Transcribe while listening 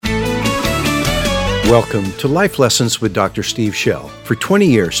Welcome to Life Lessons with Dr. Steve Shell. For 20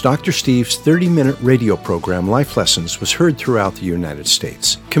 years, Dr. Steve's 30-minute radio program, Life Lessons, was heard throughout the United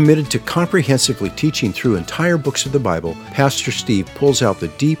States. Committed to comprehensively teaching through entire books of the Bible, Pastor Steve pulls out the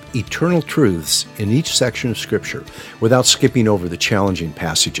deep, eternal truths in each section of Scripture without skipping over the challenging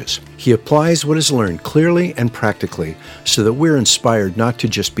passages. He applies what is learned clearly and practically so that we're inspired not to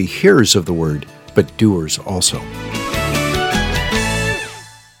just be hearers of the Word, but doers also.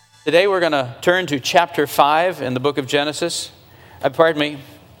 Today we're going to turn to chapter 5 in the book of Exodus.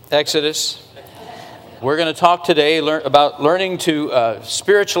 We're going to talk today about learning to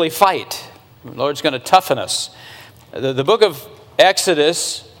spiritually fight. The Lord's going to toughen us. The book of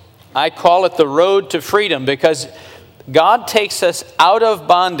Exodus, I call it the road to freedom because God takes us out of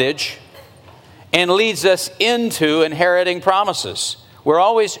bondage and leads us into inheriting promises. We're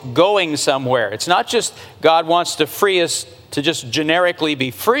always going somewhere. It's not just God wants to free us to just generically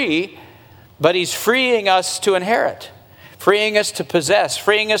be free, but He's freeing us to inherit, freeing us to possess,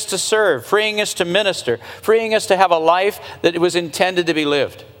 freeing us to serve, freeing us to minister, freeing us to have a life that was intended to be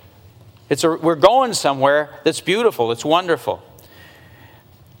lived. We're going somewhere that's beautiful, it's wonderful.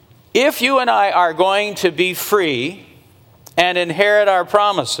 If you and I are going to be free and inherit our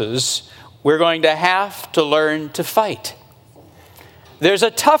promises, we're going to have to learn to fight. There's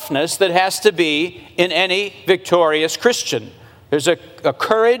a toughness that has to be in any victorious Christian. There's a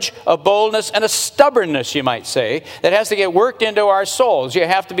courage, a boldness, and a stubbornness, you might say, that has to get worked into our souls. You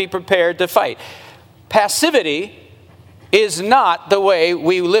have to be prepared to fight. Passivity is not the way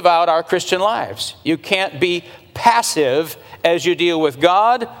we live out our Christian lives. You can't be passive as you deal with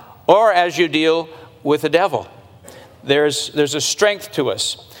God or as you deal with the devil. There's a strength to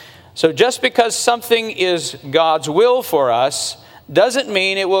us. So just because something is God's will for us doesn't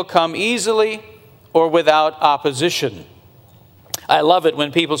mean it will come easily or without opposition. I love it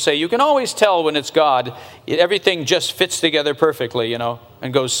when people say, you can always tell when it's God. Everything just fits together perfectly,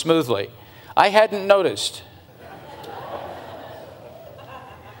 and goes smoothly. I hadn't noticed.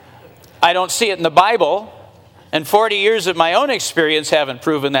 I don't see it in the Bible, and 40 years of my own experience haven't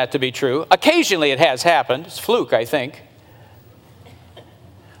proven that to be true. Occasionally it has happened. It's fluke, I think.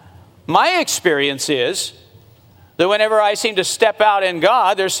 My experience is that whenever I seem to step out in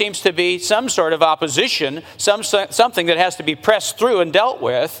God, there seems to be some sort of opposition, something that has to be pressed through and dealt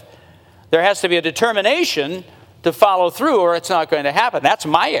with. There has to be a determination to follow through or it's not going to happen. That's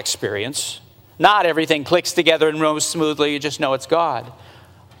my experience. Not everything clicks together and moves smoothly. You just know it's God.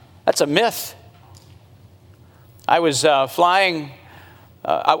 That's a myth. I was flying,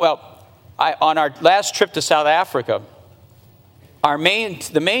 on our last trip to South Africa.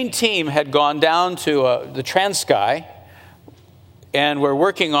 The main team had gone down to the Transkei, and we're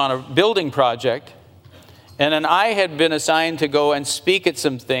working on a building project. And then I had been assigned to go and speak at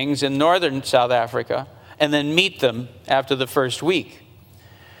some things in northern South Africa, and then meet them after the first week.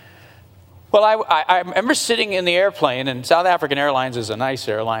 Well, I remember sitting in the airplane, and South African Airlines is a nice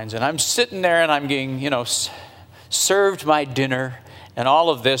airline, and I'm sitting there and I'm getting, served my dinner and all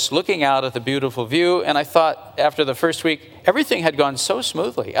of this, looking out at the beautiful view. And I thought after the first week, everything had gone so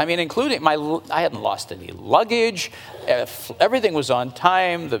smoothly. I mean, including I hadn't lost any luggage. Everything was on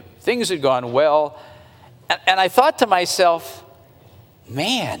time. The things had gone well. And I thought to myself,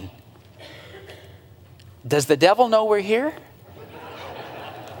 man, does the devil know we're here?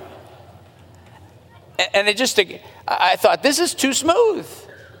 And I thought, this is too smooth.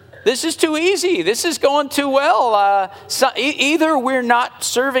 This is too easy. This is going too well. Either we're not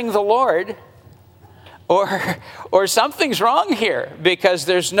serving the Lord or something's wrong here because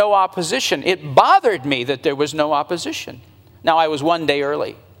there's no opposition. It bothered me that there was no opposition. Now, I was one day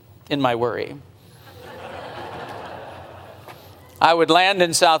early in my worry. I would land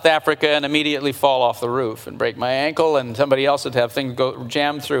in South Africa and immediately fall off the roof and break my ankle, and somebody else would have things go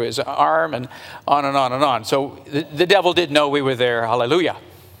jammed through his arm, and on and on and on. So the devil did know we were there. Hallelujah.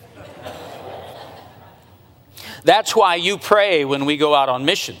 That's why you pray when we go out on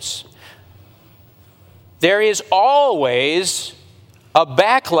missions. There is always a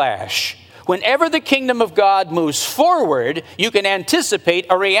backlash. Whenever the kingdom of God moves forward, you can anticipate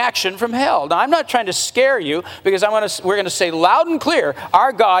a reaction from hell. Now, I'm not trying to scare you because we're going to say loud and clear,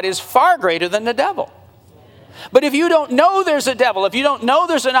 our God is far greater than the devil. But if you don't know there's a devil, if you don't know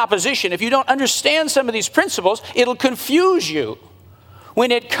there's an opposition, if you don't understand some of these principles, it'll confuse you.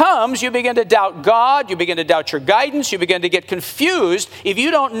 When it comes, you begin to doubt God, you begin to doubt your guidance, you begin to get confused if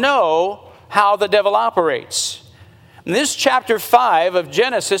you don't know how the devil operates. And this chapter 5 of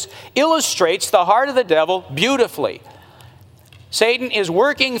Genesis illustrates the heart of the devil beautifully. Satan is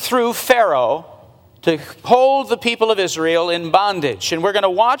working through Pharaoh to hold the people of Israel in bondage. And we're going to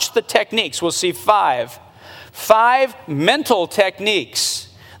watch the techniques. We'll see five mental techniques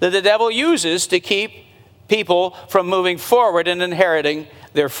that the devil uses to keep people from moving forward and inheriting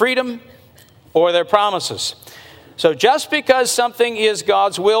their freedom or their promises. So just because something is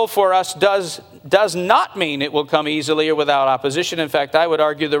God's will for us does not mean it will come easily or without opposition. In fact, I would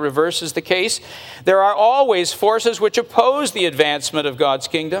argue the reverse is the case. There are always forces which oppose the advancement of God's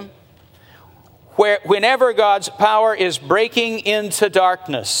kingdom. Whenever God's power is breaking into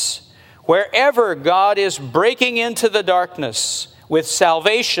darkness, wherever God is breaking into the darkness with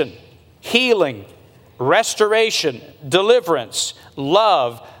salvation, healing, restoration, deliverance,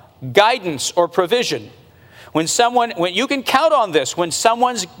 love, guidance, or provision, when you can count on this, when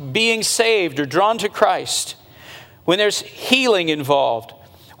someone's being saved or drawn to Christ, when there's healing involved,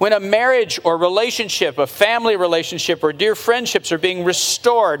 when a marriage or relationship, a family relationship or dear friendships are being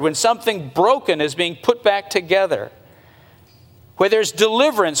restored, when something broken is being put back together, where there's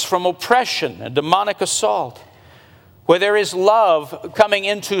deliverance from oppression and demonic assault, where there is love coming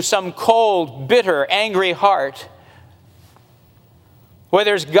into some cold, bitter, angry heart, where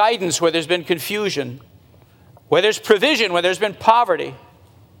there's guidance, where there's been confusion, where there's provision, where there's been poverty.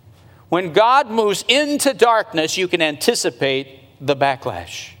 When God moves into darkness, you can anticipate the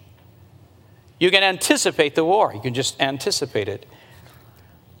backlash. You can anticipate the war. You can just anticipate it.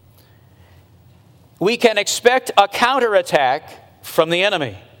 We can expect a counterattack from the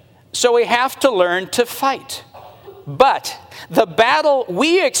enemy. So we have to learn to fight. But the battle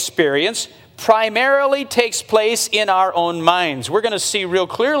we experience primarily takes place in our own minds. We're going to see real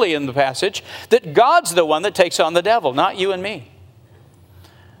clearly in the passage that God's the one that takes on the devil, not you and me.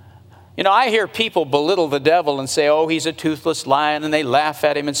 You know, I hear people belittle the devil and say, oh, he's a toothless lion, and they laugh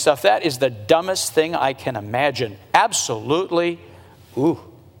at him and stuff. That is the dumbest thing I can imagine. Absolutely. Ooh.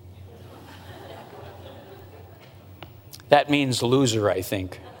 That means loser, I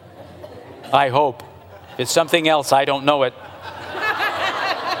think. I hope. If it's something else, I don't know it.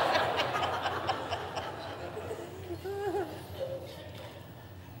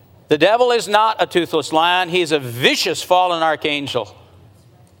 The devil is not a toothless lion. He's a vicious fallen archangel.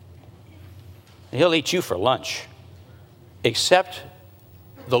 He'll eat you for lunch, except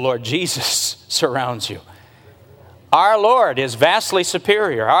the Lord Jesus surrounds you. Our Lord is vastly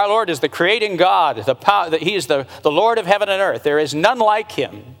superior. Our Lord is the creating God. He is the Lord of heaven and earth. There is none like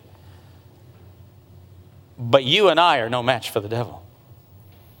him. But you and I are no match for the devil.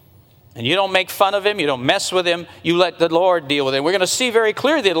 And you don't make fun of him. You don't mess with him. You let the Lord deal with him. We're going to see very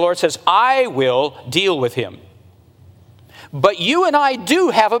clearly that the Lord says, I will deal with him. But you and I do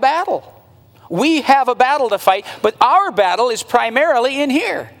have a battle. We have a battle to fight, but our battle is primarily in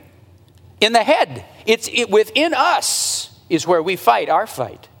here, in the head. Within us is where we fight our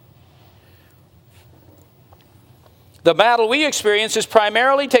fight. The battle we experience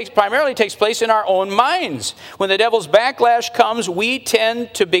primarily takes place in our own minds. When the devil's backlash comes, we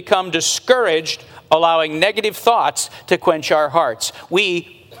tend to become discouraged, allowing negative thoughts to quench our hearts.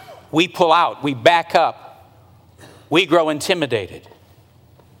 We pull out, we back up, we grow intimidated.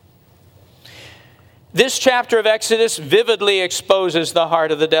 This chapter of Exodus vividly exposes the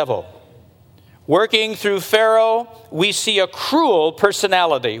heart of the devil. Working through Pharaoh, we see a cruel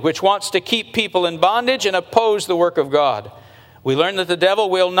personality which wants to keep people in bondage and oppose the work of God. We learn that the devil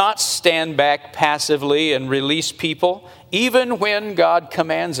will not stand back passively and release people, even when God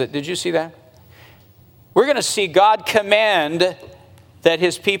commands it. Did you see that? We're going to see God command that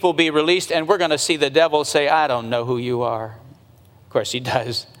his people be released, and we're going to see the devil say, I don't know who you are. Of course he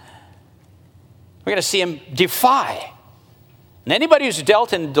does. We're going to see him defy. And anybody who's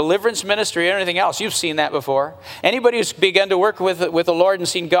dealt in deliverance ministry or anything else, you've seen that before. Anybody who's begun to work with the Lord and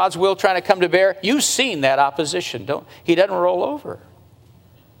seen God's will trying to come to bear, you've seen that opposition. He doesn't roll over.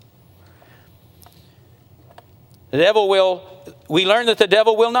 We learn that the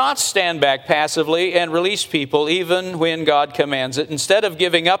devil will not stand back passively and release people even when God commands it. Instead of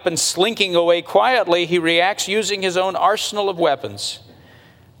giving up and slinking away quietly, he reacts using his own arsenal of weapons.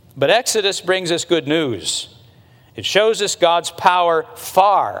 But Exodus brings us good news. It shows us God's power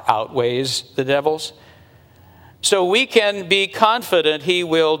far outweighs the devil's. So we can be confident he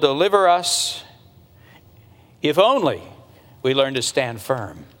will deliver us if only we learn to stand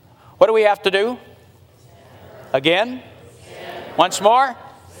firm. What do we have to do? Again? Once more?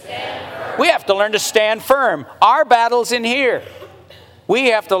 We have to learn to stand firm. Our battle's in here.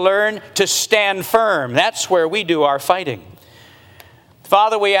 We have to learn to stand firm. That's where we do our fighting.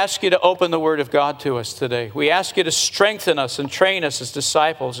 Father, we ask you to open the Word of God to us today. We ask you to strengthen us and train us as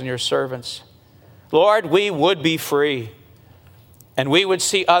disciples and your servants. Lord, we would be free, and we would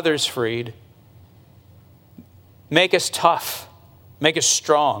see others freed. Make us tough. Make us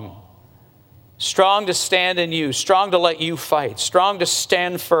strong. Strong to stand in you. Strong to let you fight. Strong to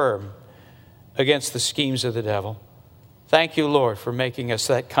stand firm against the schemes of the devil. Thank you, Lord, for making us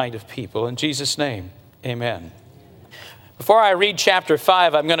that kind of people. In Jesus' name, amen. Before I read chapter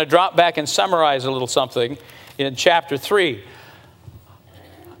 5, I'm going to drop back and summarize a little something in chapter 3.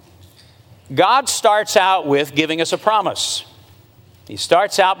 God starts out with giving us a promise. He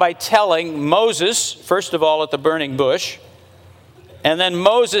starts out by telling Moses, first of all, at the burning bush, and then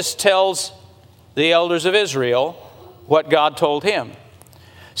Moses tells the elders of Israel what God told him.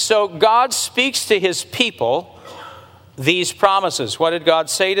 So God speaks to his people these promises. What did God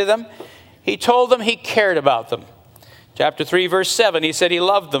say to them? He told them he cared about them. Chapter 3, verse 7, he said he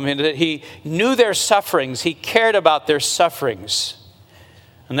loved them and that he knew their sufferings. He cared about their sufferings.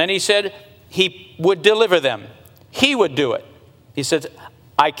 And then he said he would deliver them. He would do it. He said,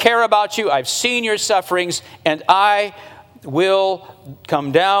 I care about you. I've seen your sufferings, and I will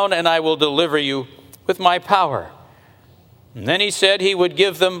come down and I will deliver you with my power. And then he said he would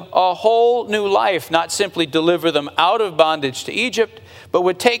give them a whole new life, not simply deliver them out of bondage to Egypt, but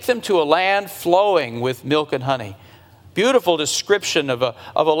would take them to a land flowing with milk and honey. Beautiful description of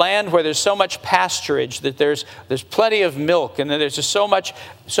a land where there's so much pasturage that there's plenty of milk, and there's just so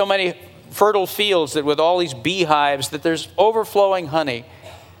many fertile fields that with all these beehives that there's overflowing honey.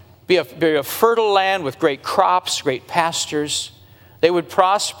 Be a fertile land with great crops, great pastures. They would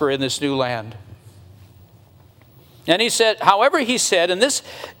prosper in this new land. And he said, however he said, and this,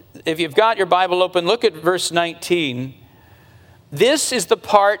 if you've got your Bible open, look at verse 19. This is the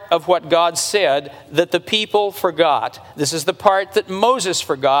part of what God said that the people forgot. This is the part that Moses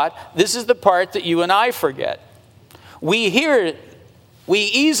forgot. This is the part that you and I forget. We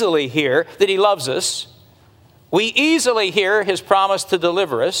easily hear that he loves us. We easily hear his promise to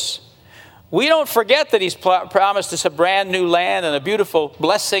deliver us. We don't forget that he's promised us a brand new land and a beautiful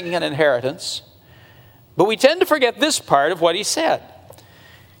blessing and inheritance. But we tend to forget this part of what he said.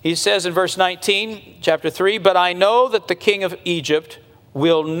 He says in verse 19, chapter 3, but I know that the king of Egypt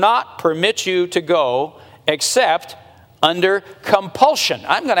will not permit you to go except under compulsion.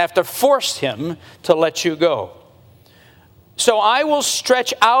 I'm going to have to force him to let you go. So I will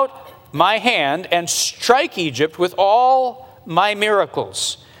stretch out my hand and strike Egypt with all my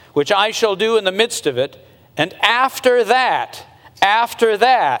miracles, which I shall do in the midst of it. And after that,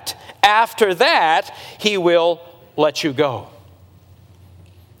 he will let you go.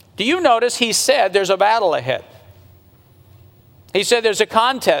 Do you notice he said there's a battle ahead? He said there's a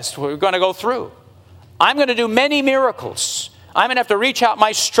contest we're going to go through. I'm going to do many miracles. I'm going to have to reach out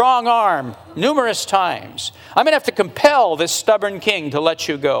my strong arm numerous times. I'm going to have to compel this stubborn king to let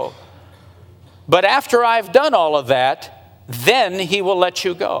you go. But after I've done all of that, then he will let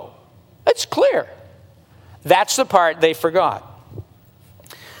you go. It's clear. That's the part they forgot.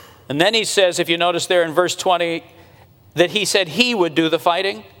 And then he says, if you notice there in verse 20, that he said he would do the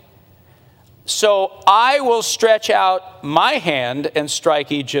fighting. So I will stretch out my hand and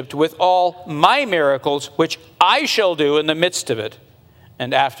strike Egypt with all my miracles, which I shall do in the midst of it.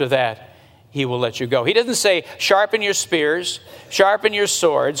 And after that, he will let you go. He doesn't say, sharpen your spears, sharpen your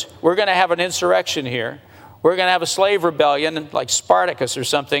swords. We're going to have an insurrection here. We're going to have a slave rebellion like Spartacus or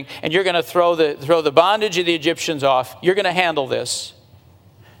something, and you're going to throw the bondage of the Egyptians off. You're going to handle this.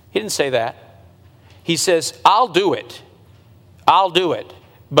 He didn't say that. He says, I'll do it. I'll do it,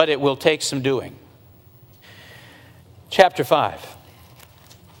 but it will take some doing. Chapter 5.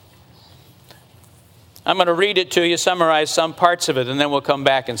 I'm going to read it to you, summarize some parts of it, and then we'll come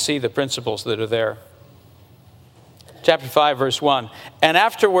back and see the principles that are there. Chapter 5, verse 1. And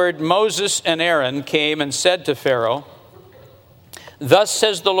afterward Moses and Aaron came and said to Pharaoh, thus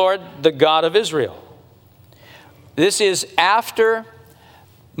says the Lord, the God of Israel. This is after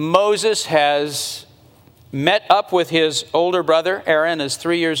Moses has met up with his older brother. Aaron is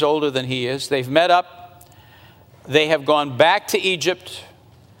 3 years older than he is. They've met up. They have gone back to Egypt.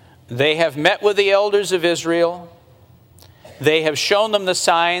 They have met with the elders of Israel. They have shown them the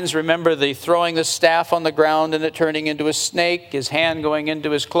signs. Remember the throwing the staff on the ground and it turning into a snake, his hand going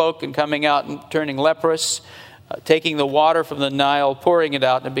into his cloak and coming out and turning leprous, taking the water from the Nile, pouring it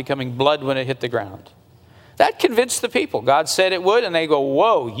out and becoming blood when it hit the ground. That convinced the people. God said it would, and they go,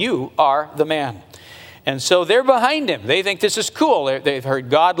 whoa, you are the man. And so they're behind him. They think this is cool. They've heard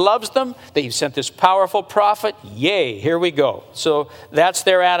God loves them. They've sent this powerful prophet. Yay, here we go. So that's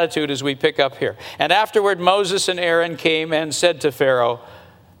their attitude as we pick up here. And afterward, Moses and Aaron came and said to Pharaoh,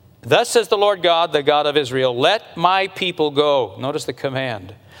 thus says the Lord God, the God of Israel, let my people go. Notice the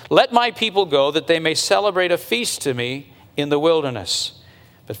command. Let my people go that they may celebrate a feast to me in the wilderness.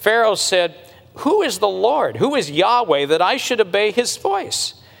 But Pharaoh said, who is the Lord? Who is Yahweh that I should obey his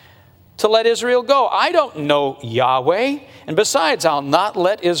voice to let Israel go? I don't know Yahweh, and besides, I'll not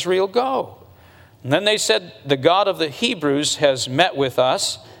let Israel go. And then they said, the God of the Hebrews has met with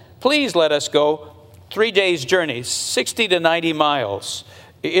us. Please let us go 3 days' journey, 60 to 90 miles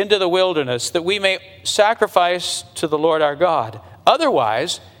into the wilderness, that we may sacrifice to the Lord our God.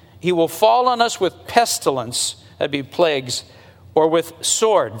 Otherwise, he will fall on us with pestilence, that'd be plagues, or with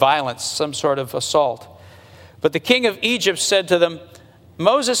sword, violence, some sort of assault. But the king of Egypt said to them,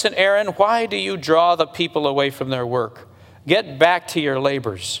 Moses and Aaron, why do you draw the people away from their work? Get back to your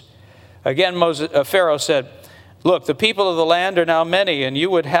labors. Again, Pharaoh said, look, the people of the land are now many, and you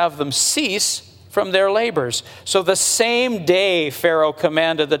would have them cease from their labors. So the same day Pharaoh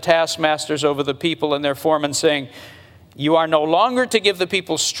commanded the taskmasters over the people and their foremen, saying, you are no longer to give the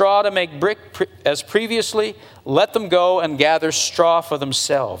people straw to make brick as previously. Let them go and gather straw for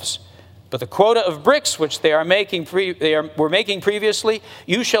themselves. But the quota of bricks which they were making previously,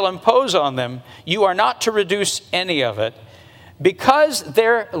 you shall impose on them. You are not to reduce any of it, because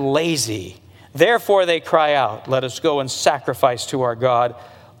they're lazy. Therefore they cry out, let us go and sacrifice to our God.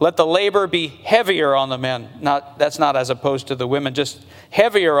 Let the labor be heavier on the men. That's not as opposed to the women, just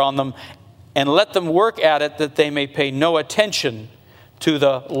heavier on them. And let them work at it, that they may pay no attention to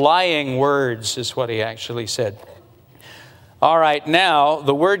the lying words, is what he actually said. All right, now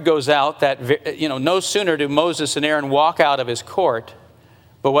the word goes out that, no sooner do Moses and Aaron walk out of his court,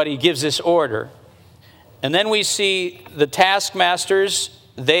 but what he gives this order. And then we see the taskmasters.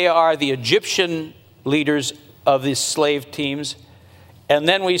 They are the Egyptian leaders of these slave teams. And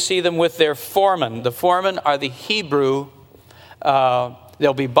then we see them with their foremen. The foremen are the Hebrew.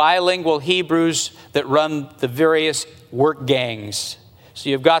 There'll be bilingual Hebrews that run the various work gangs. So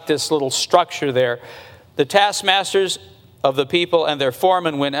you've got this little structure there. The taskmasters of the people and their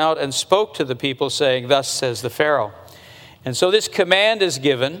foremen went out and spoke to the people, saying, thus says the Pharaoh. And so this command is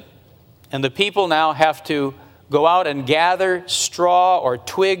given, and the people now have to go out and gather straw or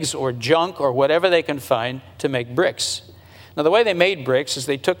twigs or junk or whatever they can find to make bricks. Now, the way they made bricks is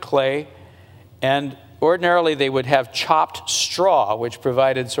they took clay, and ordinarily they would have chopped straw, which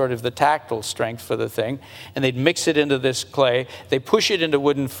provided sort of the tactile strength for the thing, and they'd mix it into this clay. They push it into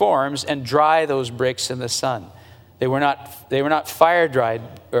wooden forms and dry those bricks in the sun. They were not fire-dried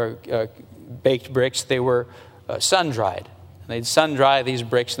or baked bricks. They were sun-dried. They'd sun-dry these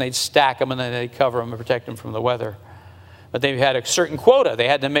bricks, and they'd stack them, and then they'd cover them and protect them from the weather. But they had a certain quota. They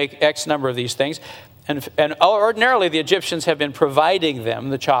had to make X number of these things. And ordinarily, the Egyptians have been providing them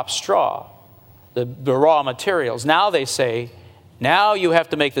the chopped straw, the raw materials. Now they say, now you have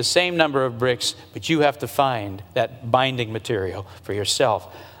to make the same number of bricks, but you have to find that binding material for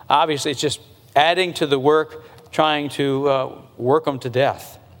yourself. Obviously, it's just adding to the work, trying to work them to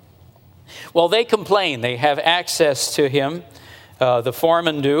death. Well, they complain. They have access to him. The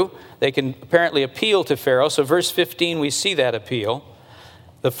foremen do. They can apparently appeal to Pharaoh. So verse 15, we see that appeal.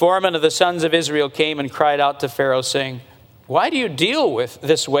 The foreman of the sons of Israel came and cried out to Pharaoh, saying, why do you deal with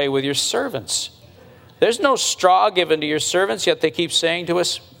this way with your servants? There's no straw given to your servants, yet they keep saying to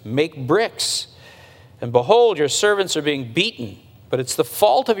us, make bricks. And behold, your servants are being beaten. But it's the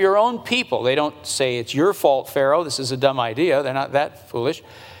fault of your own people. They don't say, it's your fault, Pharaoh. This is a dumb idea. They're not that foolish.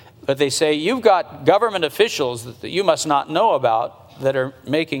 But they say, you've got government officials that you must not know about that are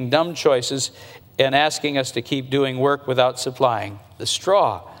making dumb choices and asking us to keep doing work without supplying the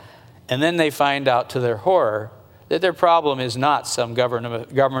straw. And then they find out to their horror that their problem is not some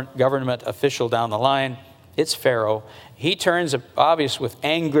government official down the line. It's Pharaoh. He turns obvious with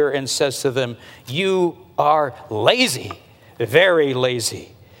anger and says to them, you are lazy, very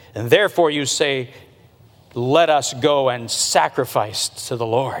lazy. And therefore you say, let us go and sacrifice to the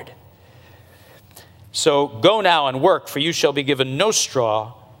Lord. So go now and work, for you shall be given no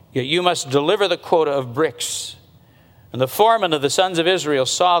straw, yet you must deliver the quota of bricks. And the foremen of the sons of Israel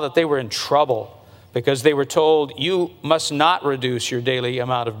saw that they were in trouble, because they were told, you must not reduce your daily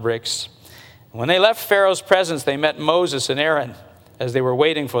amount of bricks. When they left Pharaoh's presence, they met Moses and Aaron as they were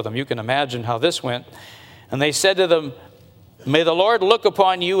waiting for them. You can imagine how this went. And they said to them, may the Lord look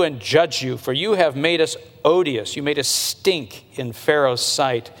upon you and judge you, for you have made us odious. You made us stink in Pharaoh's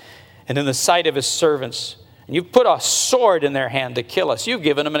sight and in the sight of his servants. And you've put a sword in their hand to kill us. You've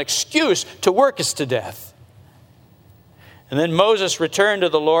given them an excuse to work us to death. And then Moses returned to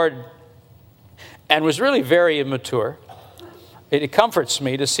the Lord and was really very immature. It comforts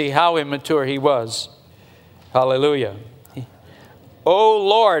me to see how immature he was. Hallelujah. O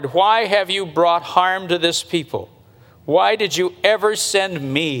Lord, why have you brought harm to this people? Why did you ever send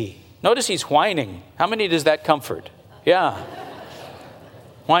me? Notice he's whining. How many does that comfort? Yeah.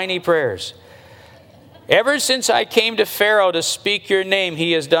 Whiny prayers. Ever since I came to Pharaoh to speak your name,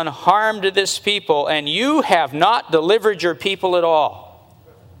 he has done harm to this people, and you have not delivered your people at all.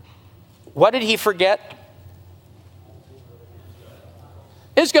 What did he forget?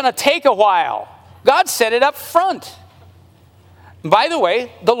 It's going to take a while. God said it up front. By the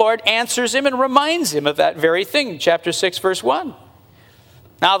way, the Lord answers him and reminds him of that very thing. Chapter 6, verse 1.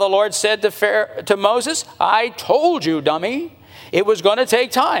 Now the Lord said to Moses, I told you, dummy, it was going to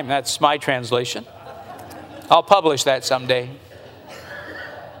take time. That's my translation. I'll publish that someday.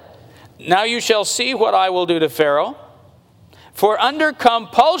 Now you shall see what I will do to Pharaoh. For under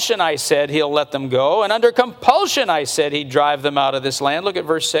compulsion, I said, he'll let them go. And under compulsion, I said, he'd drive them out of this land. Look at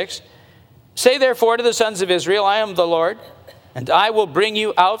verse 6. Say therefore to the sons of Israel, I am the Lord, and I will bring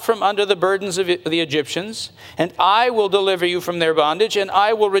you out from under the burdens of the Egyptians, and I will deliver you from their bondage, and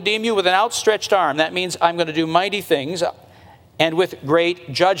I will redeem you with an outstretched arm. That means I'm going to do mighty things and with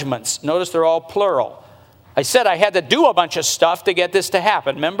great judgments. Notice they're all plural. I said I had to do a bunch of stuff to get this to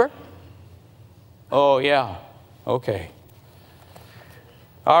happen, remember? Oh, yeah. Okay.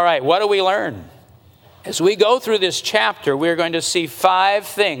 All right, what do we learn? As we go through this chapter, we're going to see 5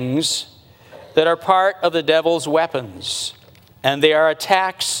 things that are part of the devil's weapons, and they are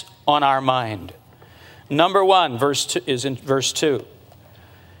attacks on our mind. Number 1 is in verse 2.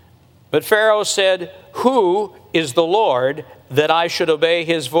 But Pharaoh said, who is the Lord that I should obey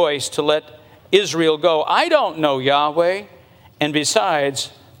his voice to let Israel go? I don't know Yahweh, and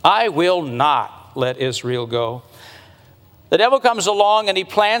besides, I will not let Israel go. The devil comes along and he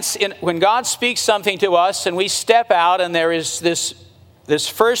plants in, when God speaks something to us and we step out and there is this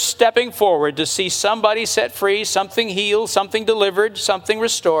first stepping forward to see somebody set free, something healed, something delivered, something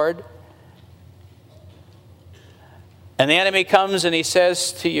restored. And the enemy comes and he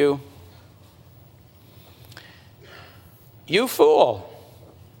says to you, you fool,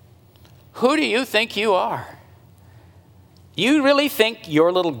 who do you think you are? You really think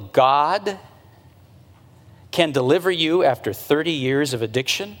your little God can deliver you after 30 years of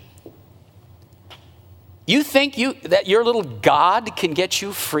addiction? You think that your little God can get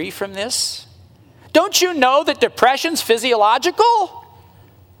you free from this? Don't you know that depression's physiological?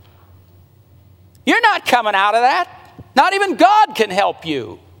 You're not coming out of that. Not even God can help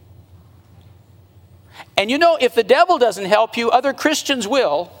you. And you know, if the devil doesn't help you, other Christians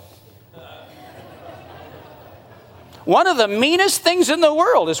will. One of the meanest things in the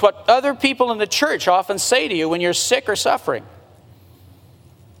world is what other people in the church often say to you when you're sick or suffering.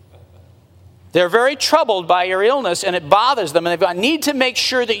 They're very troubled by your illness and it bothers them. And they need to make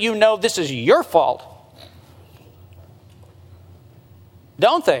sure that you know this is your fault.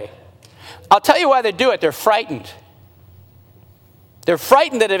 Don't they? I'll tell you why they do it. They're frightened. They're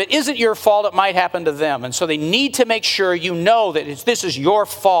frightened that if it isn't your fault, it might happen to them. And so they need to make sure you know that this is your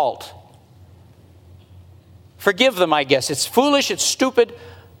fault. Forgive them, I guess. It's foolish, it's stupid,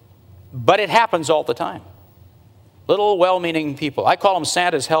 but it happens all the time. Little well-meaning people. I call them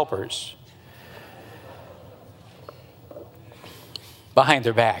Santa's helpers. Behind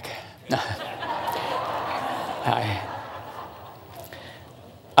their back.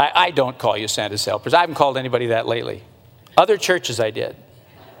 I don't call you Santa's helpers. I haven't called anybody that lately. Other churches I did.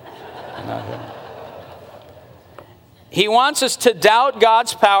 He wants us to doubt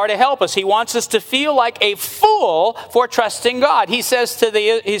God's power to help us. He wants us to feel like a fool for trusting God. He says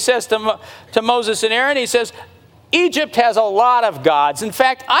to Moses and Aaron, he says, Egypt has a lot of gods. In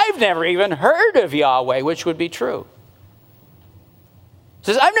fact, I've never even heard of Yahweh, which would be true. He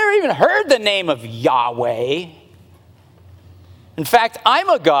says, I've never even heard the name of Yahweh. In fact, I'm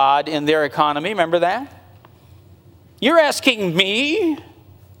a god in their economy. Remember that? You're asking me,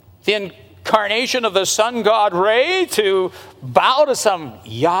 the incarnation of the sun god Re, to bow to some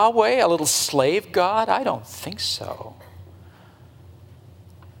Yahweh, a little slave god? I don't think so.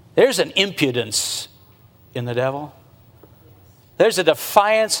 There's an impudence in the devil. There's a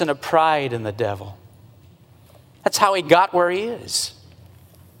defiance and a pride in the devil. That's how he got where he is.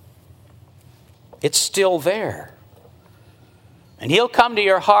 It's still there. And he'll come to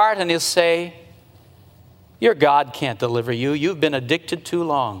your heart and he'll say, your God can't deliver you. You've been addicted too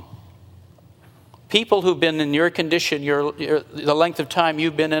long. People who've been in your condition, the length of time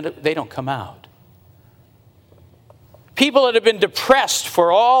you've been in it, they don't come out. People that have been depressed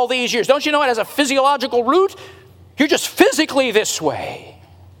for all these years, don't you know it has a physiological root? You're just physically this way.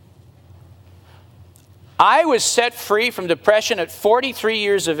 I was set free from depression at 43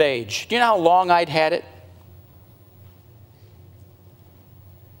 years of age. Do you know how long I'd had it?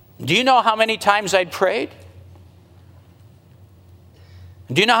 Do you know how many times I'd prayed?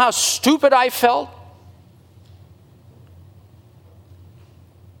 Do you know how stupid I felt?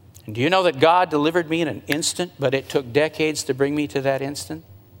 And do you know that God delivered me in an instant, but it took decades to bring me to that instant?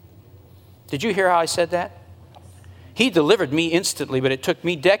 Did you hear how I said that? He delivered me instantly, but it took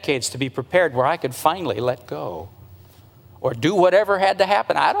me decades to be prepared where I could finally let go. Or do whatever had to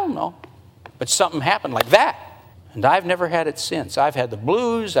happen. I don't know. But something happened like that. And I've never had it since. I've had the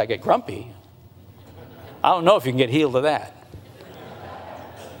blues. I get grumpy. I don't know if you can get healed of that.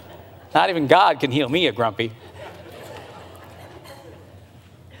 Not even God can heal me of grumpy.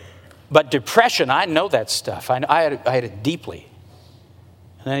 But depression, I know that stuff. I had it deeply.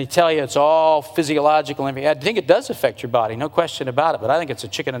 And then they tell you it's all physiological. I think it does affect your body, no question about it. But I think it's a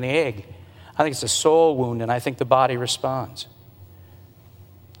chicken and the egg. I think it's a soul wound, and I think the body responds.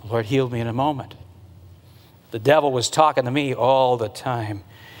 The Lord healed me in a moment. The devil was talking to me all the time.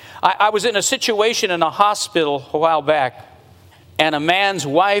 I was in a situation in a hospital a while back, and a man's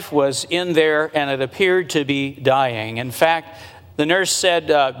wife was in there, and it appeared to be dying. In fact, the nurse said,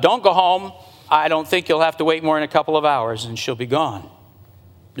 don't go home. I don't think you'll have to wait more than a couple of hours, and she'll be gone.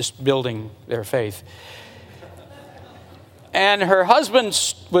 Just building their faith. And her husband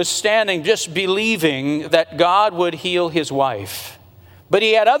was standing just believing that God would heal his wife. But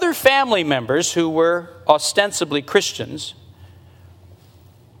he had other family members who were ostensibly Christians.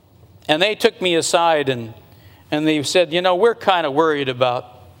 And they took me aside and they said, we're kind of worried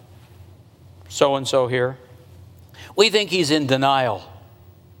about so-and-so here. We think he's in denial.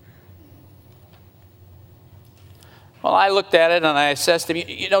 Well, I looked at it and I assessed him.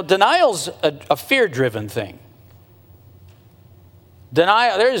 Denial's a fear-driven thing.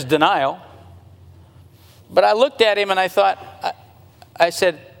 There is denial. But I looked at him and I thought, I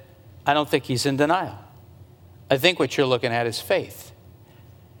said, I don't think he's in denial. I think what you're looking at is faith.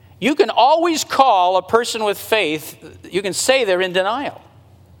 You can always call a person with faith, you can say they're in denial.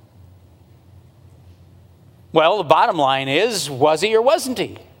 Well, the bottom line is, was he or wasn't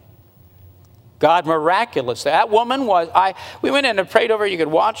he? God miraculous. That woman was, we went in and prayed over her. You could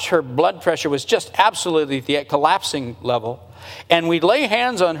watch her blood pressure was just absolutely at the collapsing level. And we'd lay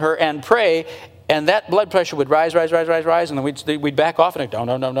hands on her and pray, and that blood pressure would rise, and then we'd back off and down,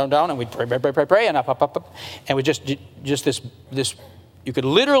 and we'd pray, and up. And we just this, you could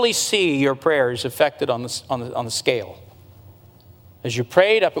literally see your prayers affected on the scale. As you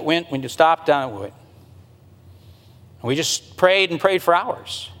prayed, up it went. When you stopped, down it went. And we just prayed for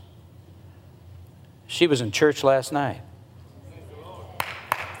hours. She was in church last night.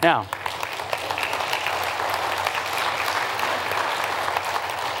 Now,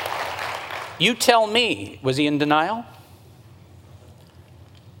 you tell me, was he in denial?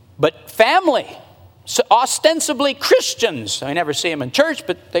 But family, so ostensibly Christians. I never see them in church,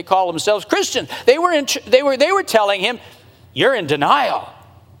 but they call themselves Christians. They were telling him, you're in denial.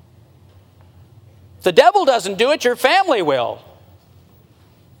 If the devil doesn't do it, your family will.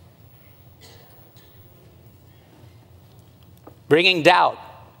 Bringing doubt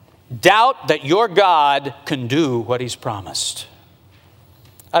that your God can do what he's promised.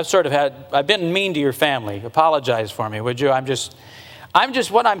 I've been mean to your family. Apologize for me, would you? I'm just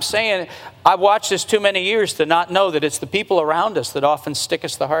what I'm saying. I've watched this too many years to not know that it's the people around us that often stick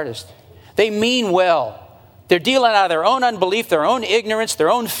us the hardest. They mean well. They're dealing out of their own unbelief, their own ignorance,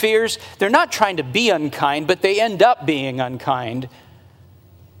 their own fears. They're not trying to be unkind, but they end up being unkind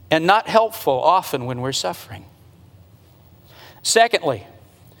and not helpful often when we're suffering. Secondly,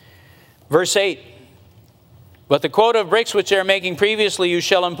 verse 8, but the quota of bricks which they are making previously you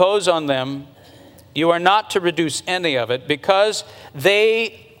shall impose on them. You are not to reduce any of it because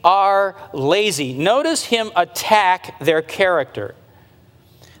they are lazy. Notice him attack their character.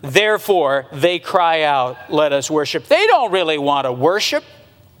 Therefore, they cry out, let us worship. They don't really want to worship.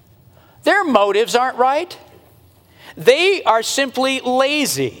 Their motives aren't right. They are simply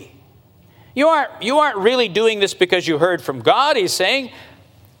lazy. You aren't really doing this because you heard from God. He's saying,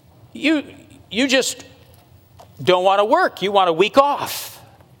 you just don't want to work. You want a week off.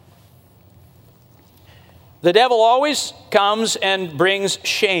 The devil always comes and brings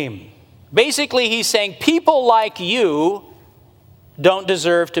shame. Basically, he's saying people like you don't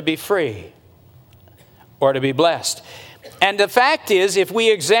deserve to be free or to be blessed. And the fact is, if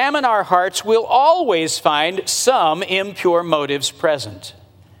we examine our hearts, we'll always find some impure motives present.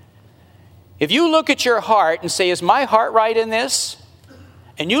 If you look at your heart and say, is my heart right in this?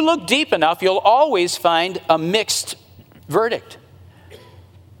 And you look deep enough, you'll always find a mixed verdict.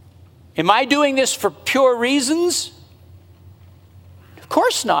 Am I doing this for pure reasons? Of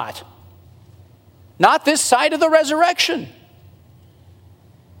course not. Not this side of the resurrection.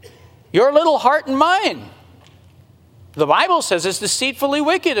 Your little heart and mind. The Bible says it's deceitfully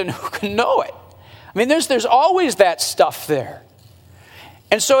wicked, and who can know it? I mean, there's always that stuff there.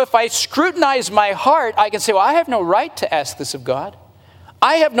 And so if I scrutinize my heart, I can say, well, I have no right to ask this of God.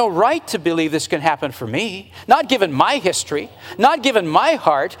 I have no right to believe this can happen for me. Not given my history, not given my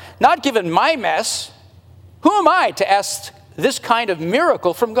heart, not given my mess. Who am I to ask this kind of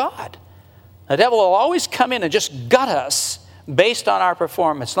miracle from God? The devil will always come in and just gut us based on our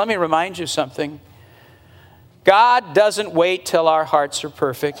performance. Let me remind you something. God doesn't wait till our hearts are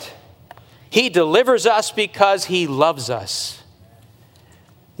perfect. He delivers us because He loves us.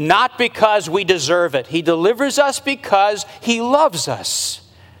 Not because we deserve it. He delivers us because He loves us.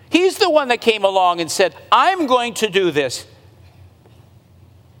 He's the one that came along and said, I'm going to do this.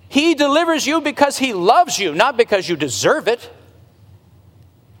 He delivers you because He loves you, not because you deserve it.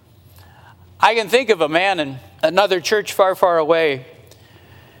 I can think of a man in another church far, far away.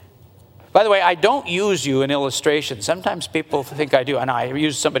 By the way, I don't use you in illustrations. Sometimes people think I do. And I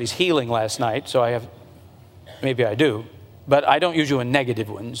used somebody's healing last night, so maybe I do. But I don't use you in negative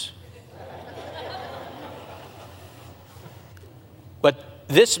ones. But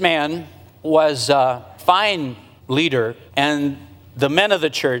this man was a fine leader, and the men of the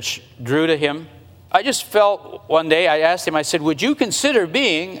church drew to him. I just felt one day, I asked him, I said, would you consider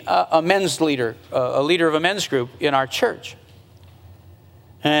being a men's leader, a leader of a men's group in our church?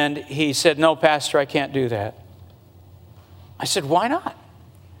 And he said, no, Pastor, I can't do that. I said, why not?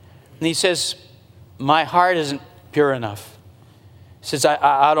 And he says, my heart isn't pure enough. He says,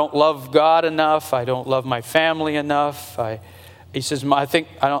 I don't love God enough. I don't love my family enough. He says, I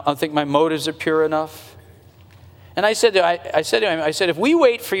don't think my motives are pure enough. And I said to him, if we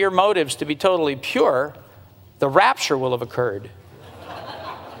wait for your motives to be totally pure, the rapture will have occurred.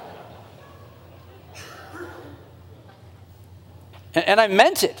 And I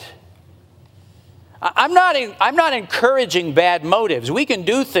meant it. I'm not encouraging bad motives. We can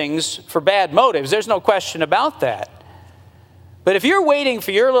do things for bad motives. There's no question about that. But if you're waiting for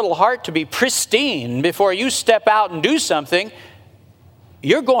your little heart to be pristine before you step out and do something,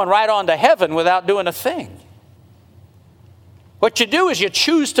 you're going right on to heaven without doing a thing. What you do is you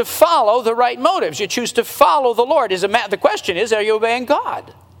choose to follow the right motives. You choose to follow the Lord. The question is, are you obeying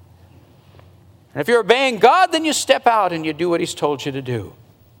God? And if you're obeying God, then you step out and you do what He's told you to do.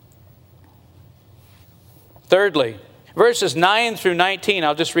 Thirdly, verses 9 through 19,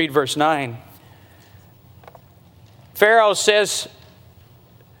 I'll just read verse 9. Pharaoh says,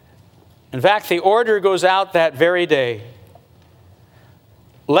 in fact, the order goes out that very day.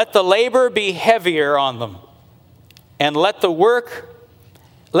 Let the labor be heavier on them, and let them work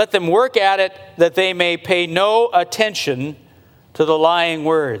at it, that they may pay no attention to the lying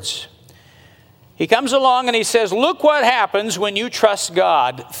words. He comes along and he says, look what happens when you trust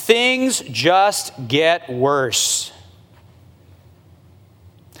God. Things just get worse.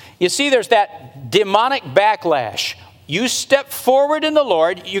 You see, there's that demonic backlash. You step forward in the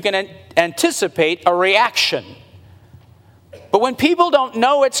Lord, you can anticipate a reaction. But when people don't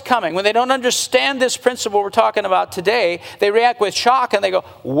know it's coming, when they don't understand this principle we're talking about today, they react with shock and they go,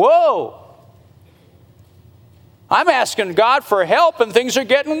 whoa, I'm asking God for help and things are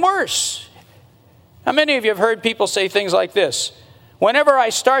getting worse. How many of you have heard people say things like this? Whenever I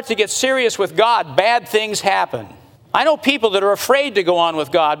start to get serious with God, bad things happen. I know people that are afraid to go on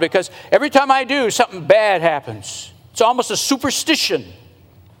with God because every time I do, something bad happens. It's almost a superstition.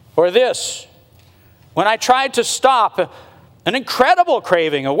 Or this. When I tried to stop, an incredible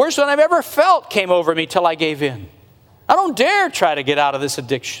craving, a worse than I've ever felt, came over me till I gave in. I don't dare try to get out of this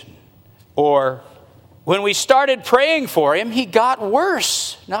addiction. Or when we started praying for him, he got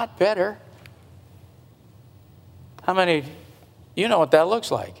worse, not better. How many, you know what that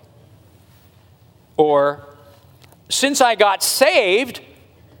looks like? Or, since I got saved,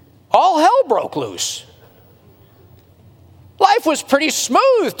 all hell broke loose. Life was pretty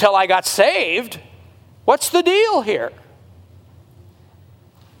smooth till I got saved. What's the deal here?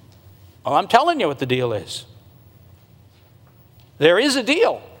 Well, I'm telling you what the deal is. There is a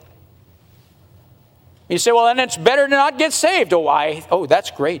deal. You say, well, then it's better to not get saved. Oh, that's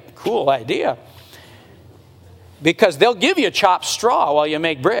great. Cool idea. Because they'll give you chopped straw while you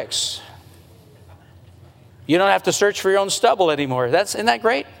make bricks. You don't have to search for your own stubble anymore. Isn't that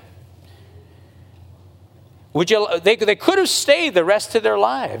great? They could have stayed the rest of their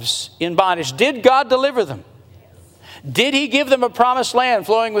lives in bondage. Did God deliver them? Did he give them a promised land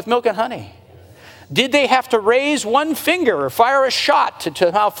flowing with milk and honey? Did they have to raise one finger or fire a shot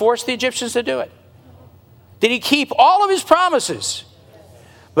to force the Egyptians to do it? Did he keep all of his promises?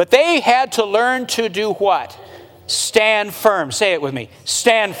 But they had to learn to do what? Stand firm. Say it with me.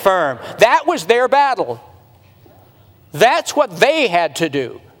 Stand firm. That was their battle. That's what they had to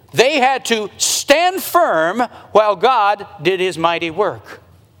do. They had to stand firm while God did his mighty work.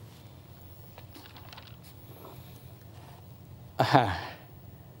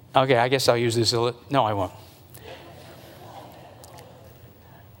 Okay, I guess I'll use this. No, I won't.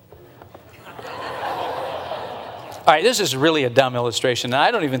 All right, this is really a dumb illustration, and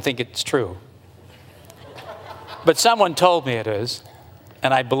I don't even think it's true. But someone told me it is,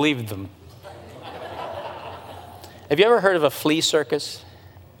 and I believed them. Have you ever heard of a flea circus?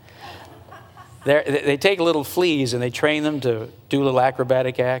 They take little fleas and they train them to do little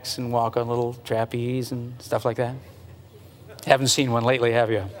acrobatic acts and walk on little trapeze and stuff like that. Haven't seen one lately, have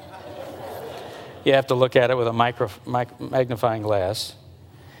you? You have to look at it with a magnifying glass.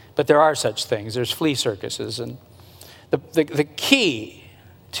 But there are such things. There's flea circuses. And the key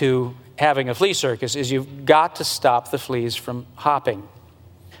to having a flea circus is you've got to stop the fleas from hopping.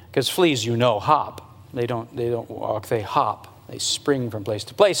 Because fleas, hop. They don't walk, they hop. They spring from place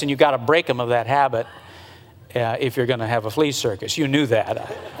to place, and you've got to break them of that habit if you're going to have a flea circus. You knew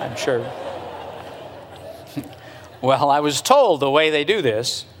that, I'm sure. Well, I was told the way they do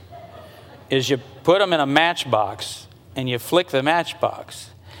this is you put them in a matchbox, and you flick the matchbox,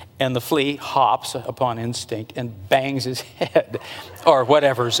 and the flea hops upon instinct and bangs his head, or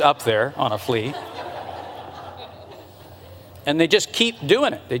whatever's up there on a flea. And they just keep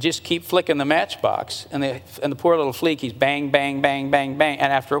doing it. They just keep flicking the matchbox. And the poor little flea keeps bang, bang, bang, bang, bang.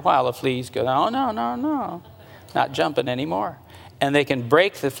 And after a while, the fleas go, oh, no, not jumping anymore. And they can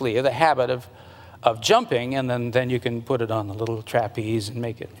break the flea of the habit of jumping, and then you can put it on the little trapeze and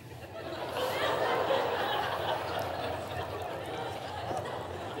make it.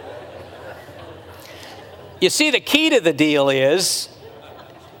 You see, the key to the deal is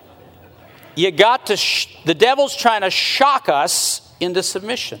you got to, the devil's trying to shock us into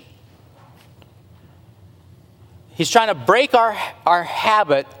submission. He's trying to break our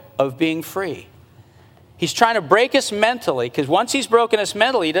habit of being free. He's trying to break us mentally, because once he's broken us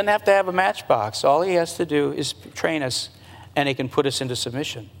mentally, he doesn't have to have a matchbox. All he has to do is train us, and he can put us into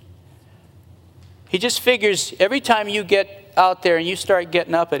submission. He just figures every time you get out there and you start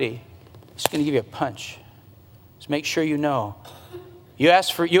getting uppity, he's going to give you a punch. Just make sure you know. You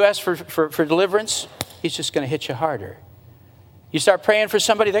ask for deliverance, he's just going to hit you harder. You start praying for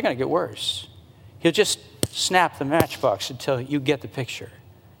somebody, they're going to get worse. He'll just snap the matchbox until you get the picture.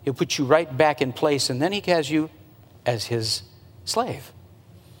 He'll put you right back in place, and then he has you as his slave.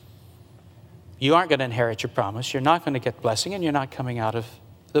 You aren't going to inherit your promise. You're not going to get blessing, and you're not coming out of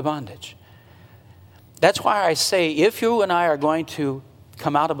the bondage. That's why I say, if you and I are going to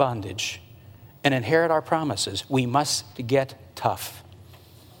come out of bondage and inherit our promises, we must get tough.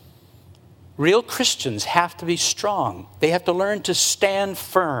 Real Christians have to be strong. They have to learn to stand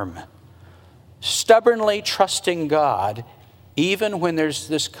firm, stubbornly trusting God, even when there's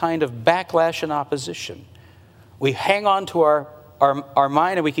this kind of backlash and opposition. We hang on to our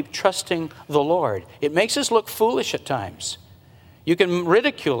mind and we keep trusting the Lord. It makes us look foolish at times. You can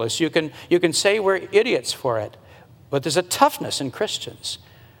ridicule us. You can say we're idiots for it. But there's a toughness in Christians.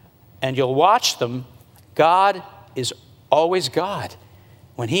 And you'll watch them. God is always God.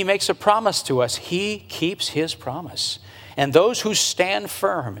 When he makes a promise to us, he keeps his promise. And those who stand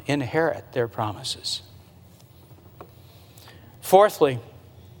firm inherit their promises. Fourthly,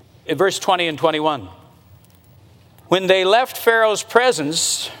 in verse 20 and 21, when they left Pharaoh's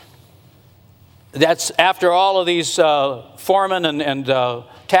presence, that's after all of these foremen and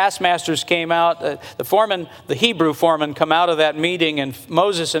taskmasters came out. The Hebrew foremen come out of that meeting, and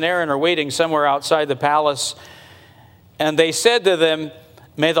Moses and Aaron are waiting somewhere outside the palace. And they said to them,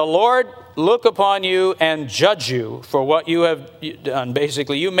 "May the Lord look upon you and judge you for what you have done."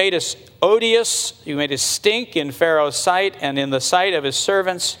 Basically, you made us odious, you made us stink in Pharaoh's sight and in the sight of his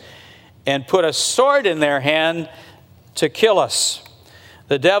servants, and put a sword in their hand to kill us.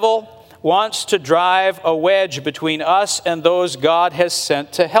 The devil wants to drive a wedge between us and those God has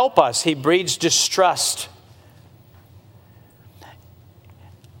sent to help us. He breeds distrust.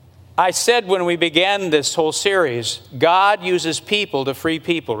 I said when we began this whole series, God uses people to free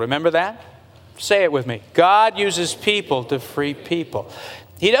people. Remember that? Say it with me. God uses people to free people.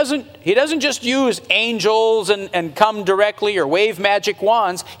 He doesn't just use angels and come directly or wave magic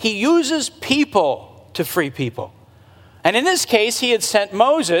wands. He uses people to free people. And in this case, he had sent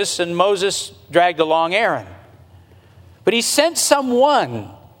Moses, and Moses dragged along Aaron. But he sent someone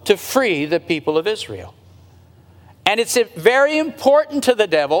to free the people of Israel. And it's very important to the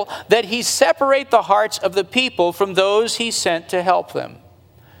devil that he separate the hearts of the people from those he sent to help them.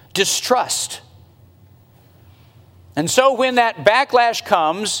 Distrust. And so when that backlash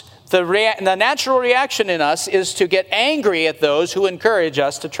comes, the natural reaction in us is to get angry at those who encourage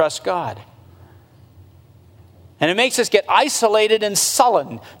us to trust God. And it makes us get isolated and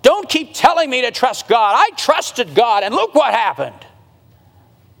sullen. Don't keep telling me to trust God. I trusted God, and look what happened.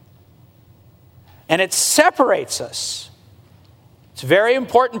 And it separates us. It's a very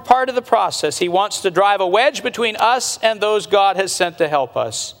important part of the process. He wants to drive a wedge between us and those God has sent to help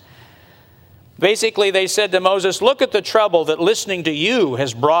us. Basically, they said to Moses, look at the trouble that listening to you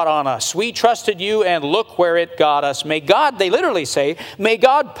has brought on us. We trusted you, and look where it got us. May God, they literally say, may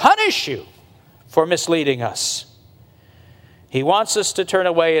God punish you for misleading us. He wants us to turn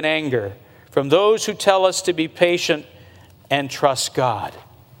away in anger from those who tell us to be patient and trust God.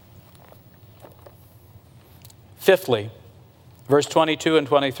 Fifthly, verse 22 and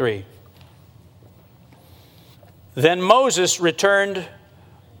 23. Then Moses returned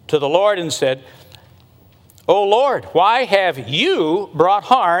to the Lord and said, O Lord, why have you brought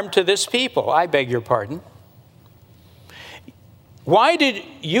harm to this people? I beg your pardon. Why did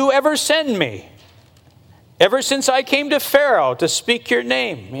you ever send me? Ever since I came to Pharaoh to speak your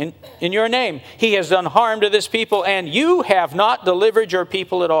name, in your name, he has done harm to this people, and you have not delivered your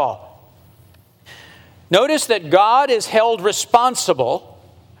people at all. Notice that God is held responsible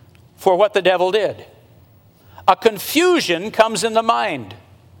for what the devil did. A confusion comes in the mind,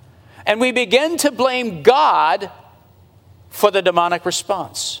 and we begin to blame God for the demonic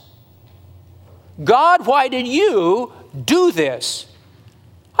response. God, why did you do this?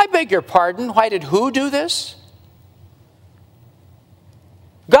 I beg your pardon, why did who do this?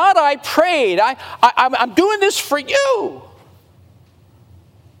 God, I prayed. I'm doing this for you.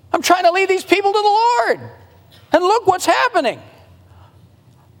 I'm trying to lead these people to the Lord. And look what's happening.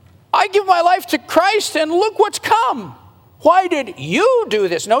 I give my life to Christ, and look what's come. Why did you do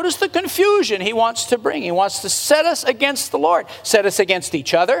this? Notice the confusion he wants to bring. He wants to set us against the Lord, set us against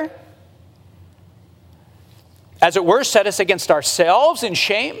each other. As it were, set us against ourselves in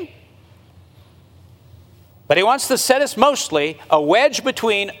shame. But he wants to set us mostly a wedge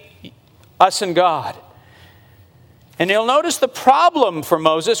between us and God. And you'll notice the problem for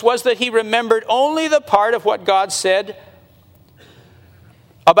Moses was that he remembered only the part of what God said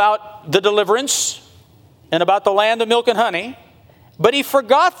about the deliverance and about the land of milk and honey, but he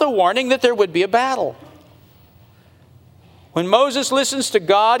forgot the warning that there would be a battle. When Moses listens to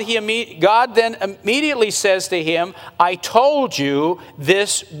God, God then immediately says to him, I told you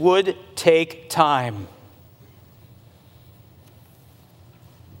this would take time.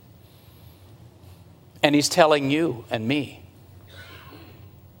 And he's telling you and me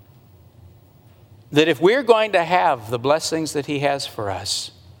that if we're going to have the blessings that he has for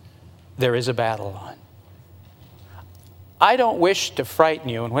us, there is a battle on. I don't wish to frighten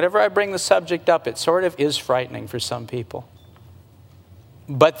you, and whenever I bring the subject up, it sort of is frightening for some people.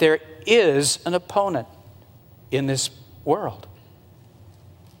 But there is an opponent in this world.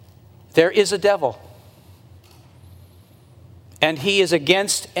 There is a devil. And he is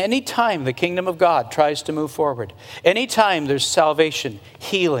against any time the kingdom of God tries to move forward. Any time there's salvation,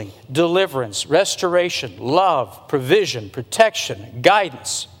 healing, deliverance, restoration, love, provision, protection,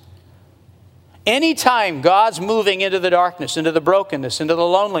 guidance. Any time God's moving into the darkness, into the brokenness, into the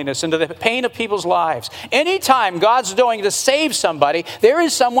loneliness, into the pain of people's lives. Any time God's doing to save somebody, there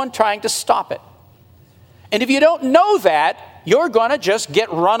is someone trying to stop it. And if you don't know that, you're going to just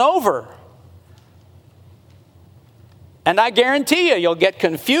get run over. And I guarantee you, you'll get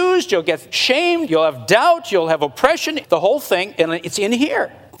confused, you'll get shamed, you'll have doubt, you'll have oppression. The whole thing, and it's in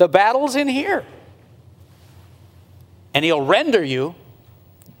here. The battle's in here. And he'll render you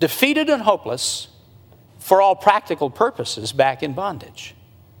defeated and hopeless, for all practical purposes, back in bondage.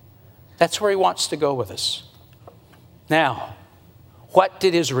 That's where he wants to go with us. Now, what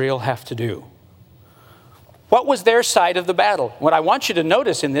did Israel have to do? What was their side of the battle? What I want you to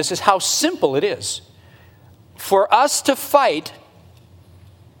notice in this is how simple it is. For us to fight,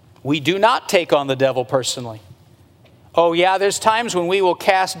 we do not take on the devil personally. Oh yeah, there's times when we will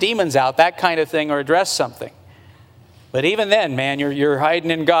cast demons out, that kind of thing, or address something. But even then, man, you're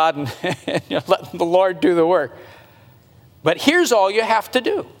hiding in God and you're letting the Lord do the work. But here's all you have to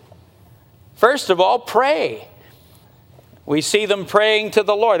do. First of all, pray. We see them praying to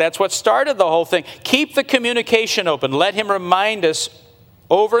the Lord. That's what started the whole thing. Keep the communication open. Let him remind us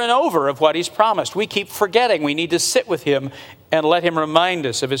over and over of what he's promised. We keep forgetting. We need to sit with him and let him remind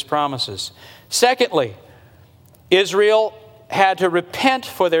us of his promises. Secondly, Israel had to repent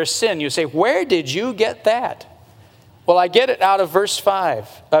for their sin. You say, where did you get that? Well, I get it out of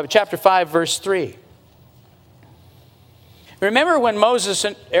chapter 5, verse 3. Remember when Moses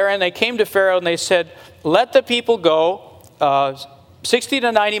and Aaron, they came to Pharaoh and they said, let the people go 60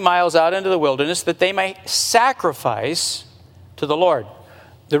 to 90 miles out into the wilderness that they may sacrifice to the Lord.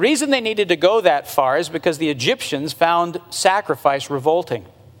 The reason they needed to go that far is because the Egyptians found sacrifice revolting.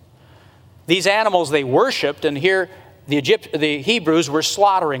 These animals they worshipped, and here the Hebrews were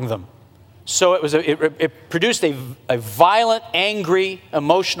slaughtering them. So it produced a violent, angry,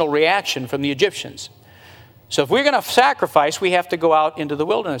 emotional reaction from the Egyptians. So if we're going to sacrifice, we have to go out into the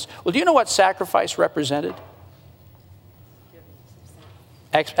wilderness. Well, do you know what sacrifice represented?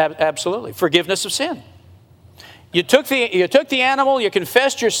 Absolutely. Forgiveness of sin. You took the animal, you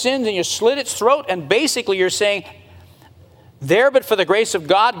confessed your sins, and you slit its throat, and basically you're saying, there but for the grace of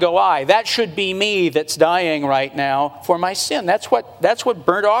God go I. That should be me that's dying right now for my sin. That's what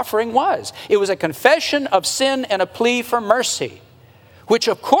burnt offering was. It was a confession of sin and a plea for mercy, which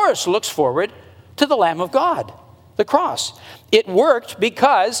of course looks forward to the Lamb of God, the cross. It worked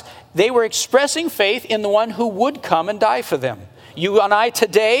because they were expressing faith in the one who would come and die for them. You and I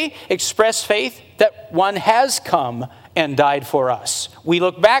today express faith that one has come and died for us. We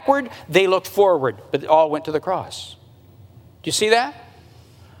look backward, they looked forward, but it all went to the cross. Do you see that?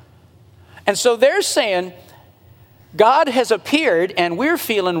 And so they're saying, God has appeared and we're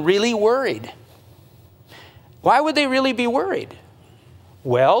feeling really worried. Why would they really be worried?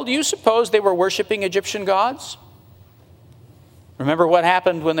 Well, do you suppose they were worshiping Egyptian gods? Remember what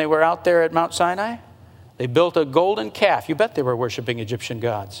happened when they were out there at Mount Sinai? They built a golden calf. You bet they were worshiping Egyptian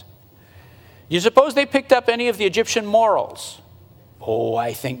gods. You suppose they picked up any of the Egyptian morals? Oh,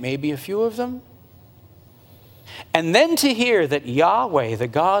 I think maybe a few of them. And then to hear that Yahweh, the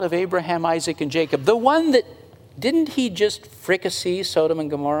God of Abraham, Isaac, and Jacob, the one that, didn't he just fricassee Sodom and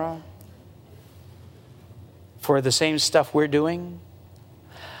Gomorrah for the same stuff we're doing?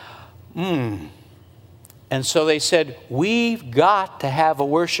 And so they said, we've got to have a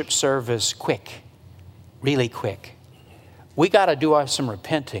worship service quick, really quick. We got to do some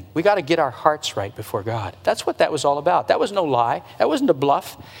repenting. We got to get our hearts right before God. That's what that was all about. That was no lie. That wasn't a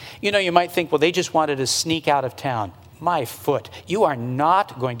bluff. You know, you might think, well, they just wanted to sneak out of town. My foot. You are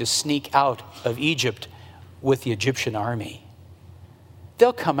not going to sneak out of Egypt with the Egyptian army.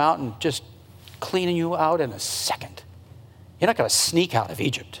 They'll come out and just clean you out in a second. You're not going to sneak out of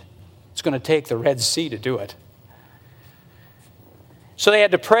Egypt. It's going to take the Red Sea to do it. So they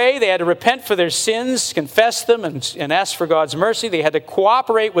had to pray, they had to repent for their sins, confess them, and ask for God's mercy. They had to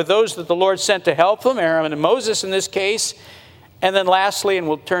cooperate with those that the Lord sent to help them, Aaron and Moses in this case. And then lastly, and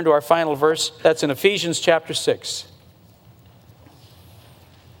we'll turn to our final verse, that's in Ephesians chapter 6.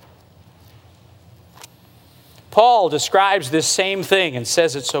 Paul describes this same thing and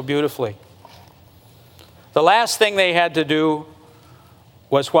says it so beautifully. The last thing they had to do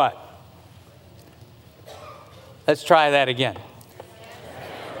was what? Let's try that again.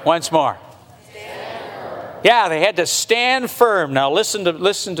 Once more. Yeah, they had to stand firm. Now listen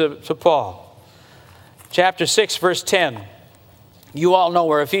to Paul. Chapter 6, verse 10. You all know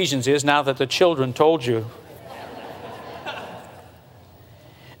where Ephesians is now that the children told you.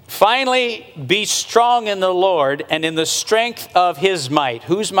 Finally, be strong in the Lord and in the strength of his might.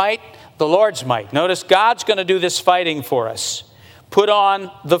 Whose might? The Lord's might. Notice God's going to do this fighting for us. Put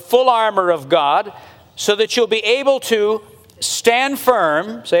on the full armor of God so that you'll be able to stand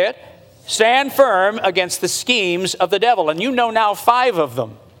firm, say it, stand firm against the schemes of the devil. And you know now 5 of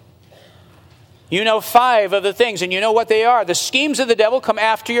them. You know 5 of the things, and you know what they are. The schemes of the devil come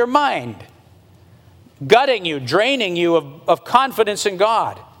after your mind, gutting you, draining you of confidence in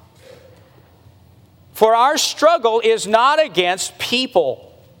God. For our struggle is not against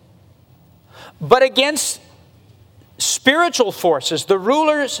people, but against spiritual forces, the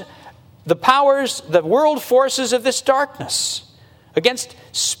rulers, the powers, the world forces of this darkness, against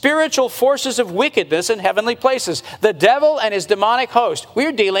spiritual forces of wickedness in heavenly places. The devil and his demonic host.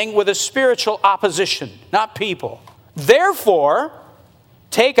 We're dealing with a spiritual opposition, not people. Therefore,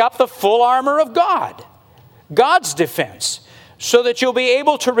 take up the full armor of God, God's defense, so that you'll be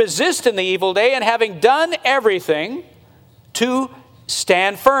able to resist in the evil day, and having done everything, to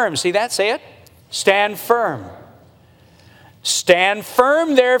stand firm. See that? Say it. Stand firm. Stand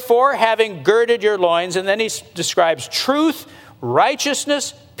firm, therefore, having girded your loins. And then he describes truth,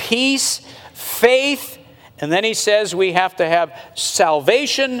 righteousness, peace, faith. And then he says we have to have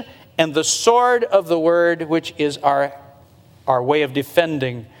salvation and the sword of the word, which is our way of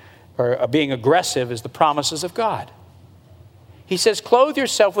defending or being aggressive, is the promises of God. He says, clothe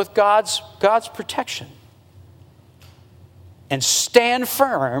yourself with God's protection and stand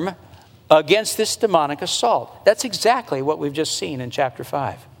firm against this demonic assault. That's exactly what we've just seen in chapter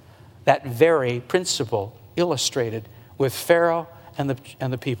 5. That very principle illustrated with Pharaoh and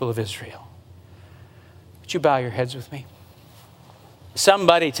the people of Israel. Would you bow your heads with me?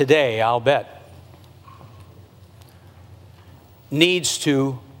 Somebody today, I'll bet, needs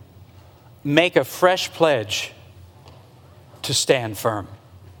to make a fresh pledge to stand firm.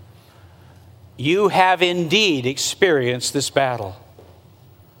 You have indeed experienced this battle.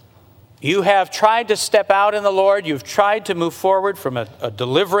 You have tried to step out in the Lord. You've tried to move forward from a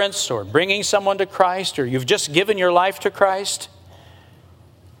deliverance or bringing someone to Christ, or you've just given your life to Christ.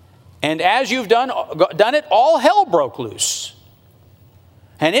 And as you've done it, all hell broke loose.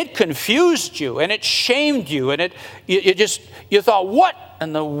 And it confused you, and it shamed you, and you thought, what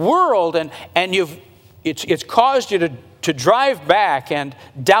in the world? And it's caused you to drive back and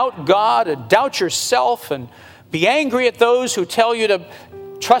doubt God and doubt yourself and be angry at those who tell you to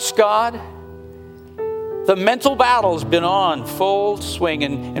trust God. The mental battle's been on full swing,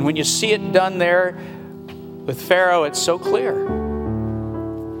 and when you see it done there with Pharaoh, it's so clear.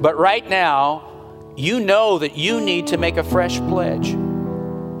 But right now, you know that you need to make a fresh pledge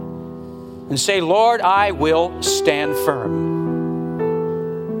and say, Lord, I will stand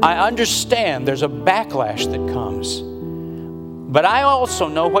firm. I understand there's a backlash that comes, but I also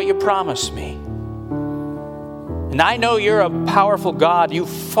know what you promised me. And I know you're a powerful God. You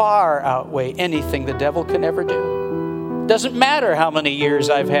far outweigh anything the devil can ever do. Doesn't matter how many years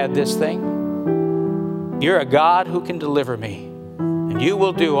I've had this thing. You're a God who can deliver me. And you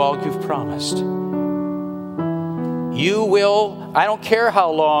will do all you've promised. You will, I don't care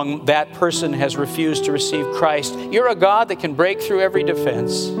how long that person has refused to receive Christ. You're a God that can break through every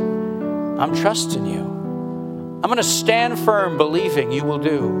defense. I'm trusting you. I'm going to stand firm believing you will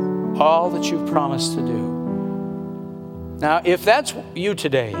do all that you've promised to do. Now, if that's you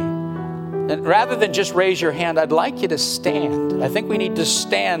today, then rather than just raise your hand, I'd like you to stand. I think we need to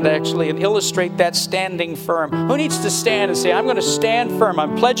stand actually and illustrate that standing firm. Who needs to stand and say, I'm going to stand firm.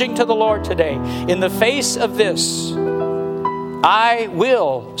 I'm pledging to the Lord today. In the face of this, I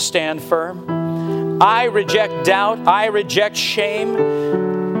will stand firm. I reject doubt. I reject shame.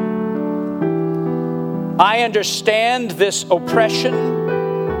 I understand this oppression.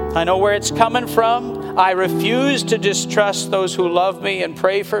 I know where it's coming from. I refuse to distrust those who love me and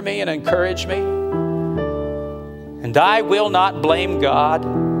pray for me and encourage me. And I will not blame God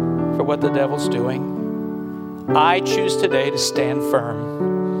for what the devil's doing. I choose today to stand firm.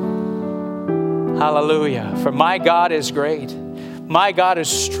 Hallelujah. For my God is great. My God is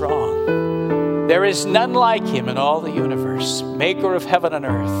strong. There is none like him in all the universe, maker of heaven and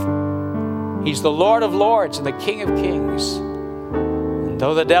earth. He's the Lord of lords and the King of kings.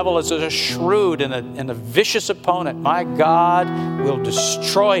 Though the devil is a shrewd and a vicious opponent, my God will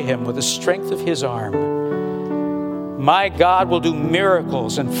destroy him with the strength of his arm. My God will do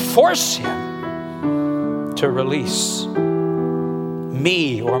miracles and force him to release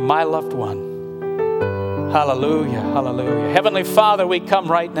me or my loved one. Hallelujah, hallelujah. Heavenly Father, we come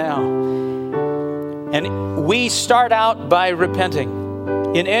right now. And we start out by repenting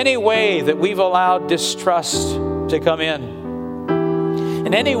in any way that we've allowed distrust to come in.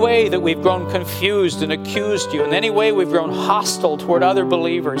 In any way that we've grown confused and accused you, in any way we've grown hostile toward other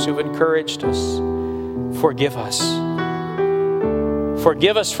believers who've encouraged us, forgive us.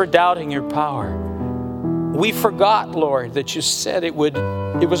 Forgive us for doubting your power. We forgot, Lord, that you said it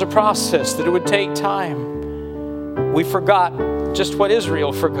was a process, that it would take time. We forgot just what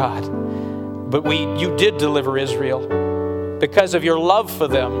Israel forgot. But you did deliver Israel because of your love for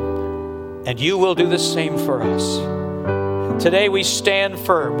them, and you will do the same for us. Today we stand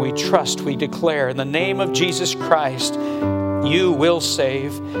firm, we trust, we declare in the name of Jesus Christ, you will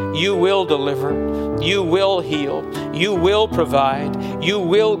save, you will deliver, you will heal, you will provide, you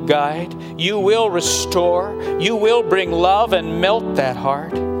will guide, you will restore, you will bring love and melt that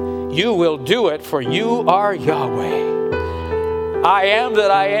heart. You will do it, for you are Yahweh. I am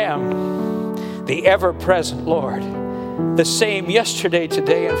that I am, the ever-present Lord, the same yesterday,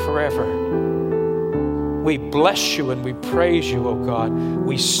 today, and forever. We bless you and we praise you, oh God.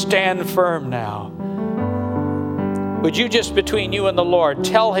 We stand firm now. Would you just, between you and the Lord,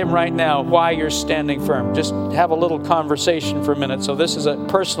 tell him right now why you're standing firm? Just have a little conversation for a minute. So this is a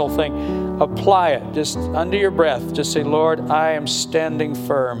personal thing. Apply it. Just under your breath, just say, Lord, I am standing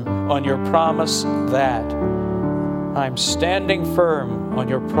firm on your promise that. I'm standing firm on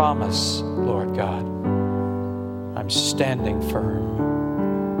your promise, Lord God. I'm standing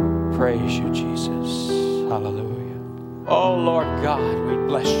firm. Praise you, Jesus. Hallelujah. Oh, Lord God, we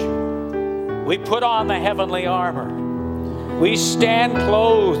bless you. We put on the heavenly armor. We stand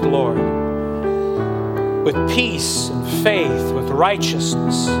clothed, Lord, with peace and faith, with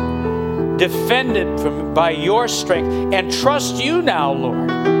righteousness, defended by your strength, and trust you now, Lord.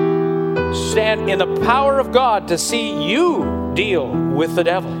 Stand in the power of God to see you deal with the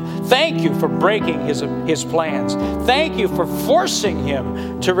devil, Thank you for breaking his plans. Thank you for forcing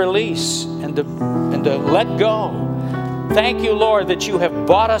him to release and to let go. Thank you, Lord, that you have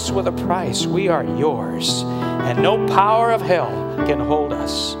bought us with a price. We are yours, and no power of hell can hold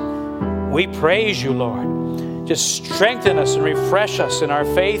us. We praise you, Lord. Just strengthen us and refresh us in our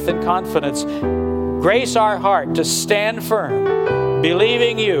faith and confidence. Grace our heart to stand firm,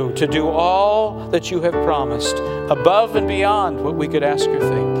 believing you to do all that you have promised, above and beyond what we could ask or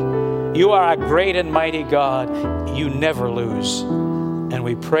think. You are a great and mighty God. You never lose, and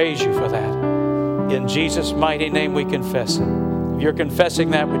we praise you for that. In Jesus' mighty name we confess it. If you're confessing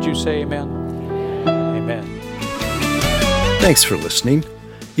that, would you say amen? Amen. Thanks for listening.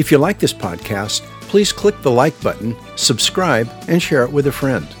 If you like this podcast, please click the like button, subscribe, and share it with a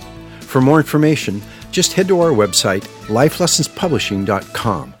friend. For more information, just head to our website,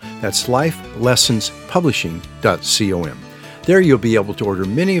 lifelessonspublishing.com. That's lifelessonspublishing.com. There you'll be able to order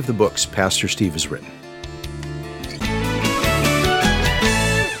many of the books Pastor Steve has written.